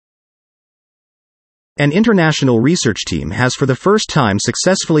An international research team has for the first time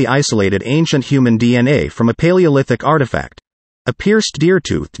successfully isolated ancient human DNA from a Paleolithic artifact, a pierced deer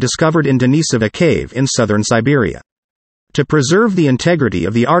tooth discovered in Denisova Cave in southern Siberia. To preserve the integrity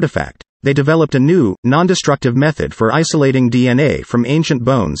of the artifact, they developed a new, non-destructive method for isolating DNA from ancient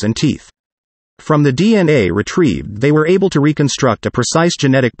bones and teeth. From the DNA retrieved, they were able to reconstruct a precise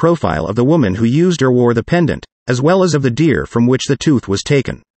genetic profile of the woman who used or wore the pendant, as well as of the deer from which the tooth was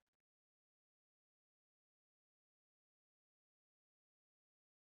taken.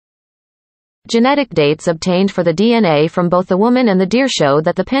 Genetic dates obtained for the DNA from both the woman and the deer show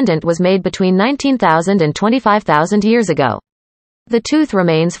that the pendant was made between 19,000 and 25,000 years ago. The tooth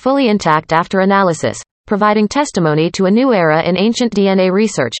remains fully intact after analysis, providing testimony to a new era in ancient DNA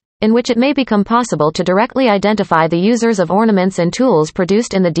research, in which it may become possible to directly identify the users of ornaments and tools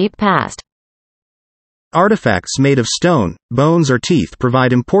produced in the deep past. Artifacts made of stone, bones or teeth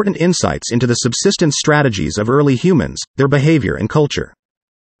provide important insights into the subsistence strategies of early humans, their behavior and culture.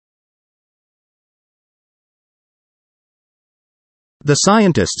 The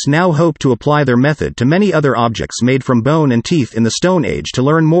scientists now hope to apply their method to many other objects made from bone and teeth in the Stone Age to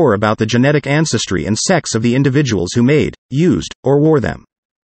learn more about the genetic ancestry and sex of the individuals who made, used, or wore them.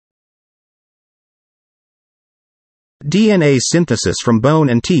 DNA synthesis from bone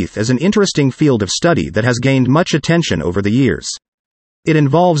and teeth is an interesting field of study that has gained much attention over the years. It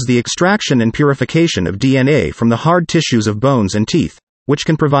involves the extraction and purification of DNA from the hard tissues of bones and teeth, which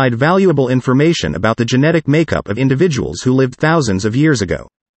can provide valuable information about the genetic makeup of individuals who lived thousands of years ago.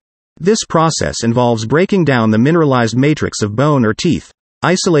 This process involves breaking down the mineralized matrix of bone or teeth,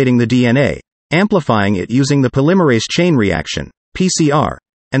 isolating the DNA, amplifying it using the polymerase chain reaction, PCR,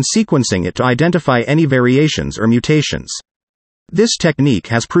 and sequencing it to identify any variations or mutations. This technique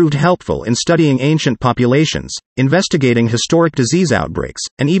has proved helpful in studying ancient populations, investigating historic disease outbreaks,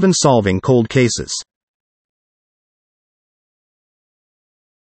 and even solving cold cases.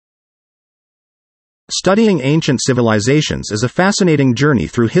 Studying ancient civilizations is a fascinating journey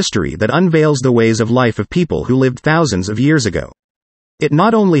through history that unveils the ways of life of people who lived thousands of years ago. It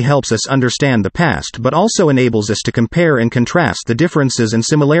not only helps us understand the past but also enables us to compare and contrast the differences and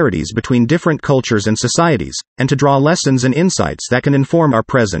similarities between different cultures and societies, and to draw lessons and insights that can inform our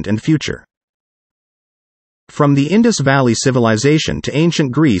present and future. From the Indus Valley Civilization to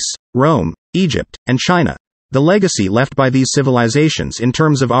ancient Greece, Rome, Egypt, and China, the legacy left by these civilizations in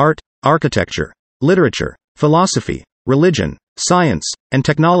terms of art, architecture, literature, philosophy, religion, science, and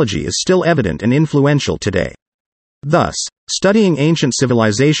technology is still evident and influential today. Thus, studying ancient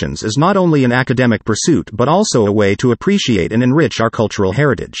civilizations is not only an academic pursuit but also a way to appreciate and enrich our cultural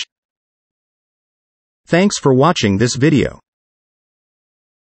heritage. Thanks for watching this video.